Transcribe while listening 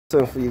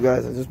So for you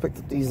guys, I just picked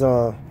up these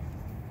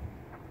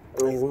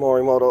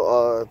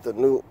Morimoto the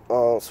new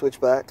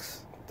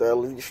switchbacks, the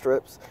LED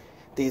strips.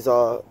 These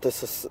are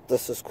this is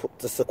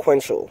the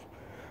sequential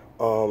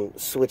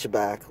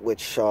switchback,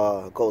 which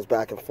goes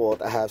back and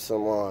forth. I have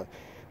some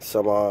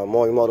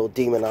Morimoto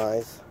Demon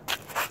Eyes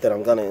that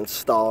I'm gonna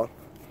install.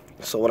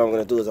 So what I'm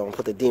gonna do is I'm gonna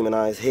put the Demon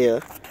Eyes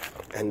here,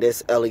 and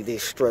this LED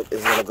strip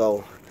is gonna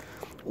go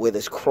where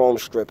this chrome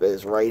strip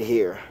is, right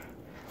here.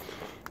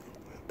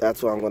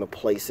 That's where I'm going to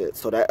place it.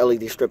 So that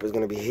LED strip is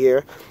going to be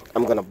here.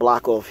 I'm going to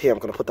block off here. I'm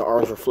going to put the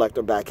orange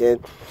reflector back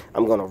in.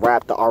 I'm going to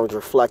wrap the orange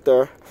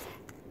reflector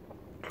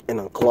in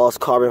a gloss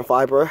carbon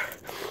fiber.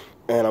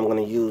 And I'm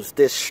going to use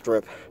this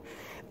strip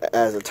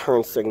as a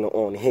turn signal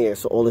on here.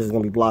 So all this is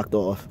going to be blocked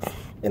off.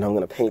 And I'm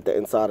going to paint the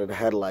inside of the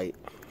headlight.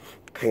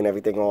 Paint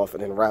everything off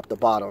and then wrap the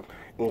bottom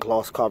in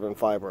gloss carbon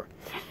fiber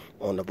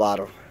on the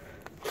bottom.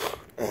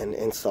 And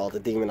install the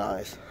Demon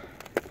Eyes.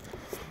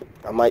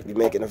 I might be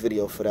making a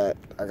video for that.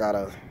 I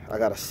gotta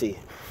see.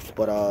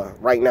 But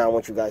right now I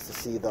want you guys to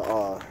see the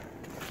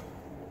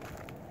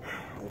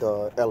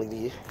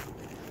LED.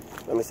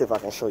 Let me see if I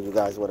can show you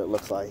guys what it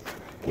looks like.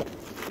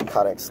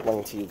 Kind of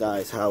explain to you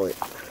guys how it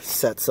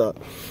sets up.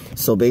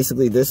 So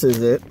basically this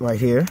is it right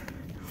here.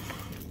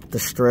 The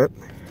strip.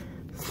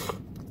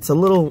 It's a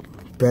little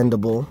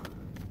bendable.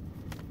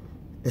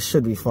 It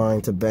should be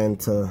fine to bend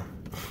to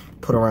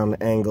put around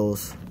the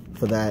angles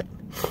for that,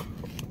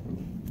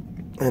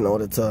 in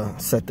order to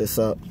set this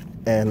up.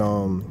 And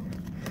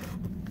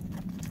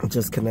it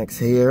just connects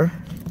here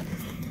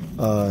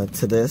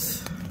to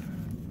this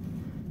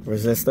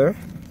resistor,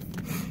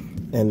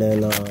 and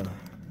then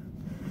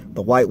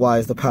the white wire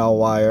is the power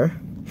wire,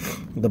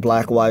 the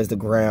black wire is the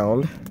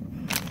ground,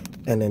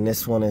 and then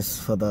this one is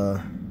for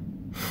the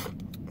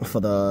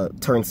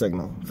turn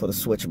signal, for the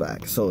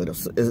switchback. So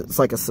it's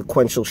like a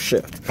sequential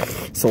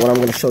shift. So what I'm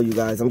going to show you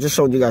guys, I'm just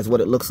showing you guys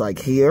what it looks like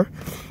here,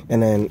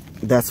 and then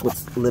that's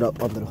what's lit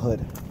up under the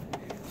hood.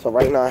 So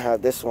right now I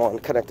have this one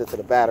connected to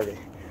the battery.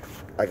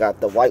 I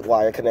got the white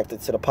wire connected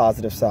to the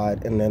positive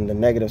side, and then the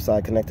negative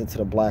side connected to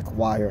the black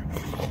wire.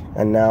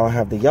 And now I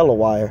have the yellow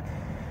wire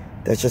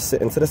that's just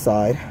sitting to the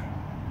side.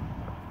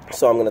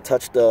 So I'm going to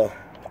touch the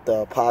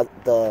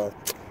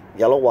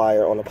yellow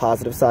wire on the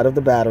positive side of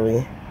the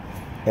battery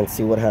and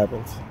see what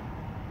happens.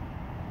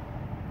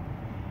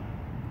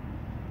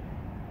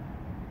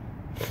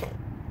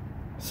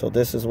 So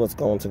this is what's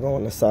going to go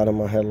on the side of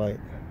my headlight.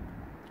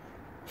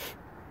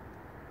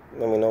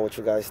 Let me know what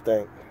you guys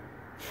think.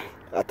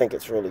 I think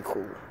it's really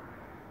cool.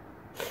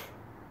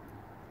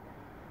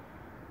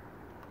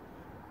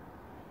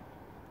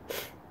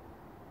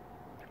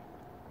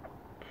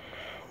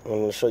 I'm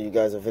going to show you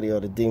guys a video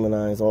of the Demon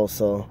Eyes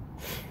also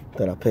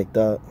that I picked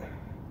up.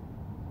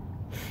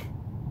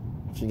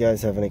 If you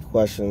guys have any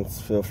questions,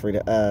 feel free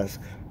to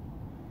ask.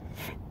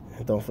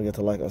 And don't forget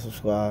to like and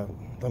subscribe.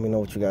 Let me know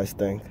what you guys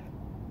think.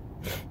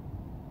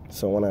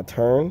 So when I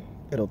turn,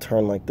 it'll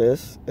turn like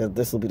this.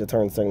 This will be the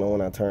turn signal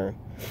when I turn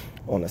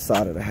on the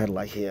side of the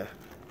headlight here.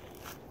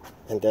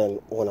 And then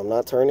when I'm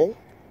not turning,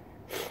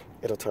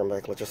 it'll turn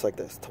back just like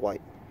this, to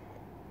white.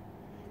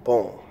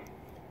 Boom.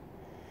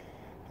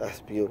 That's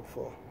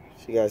beautiful.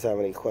 If you guys have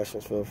any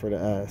questions, feel free to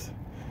ask.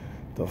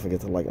 Don't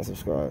forget to like and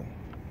subscribe.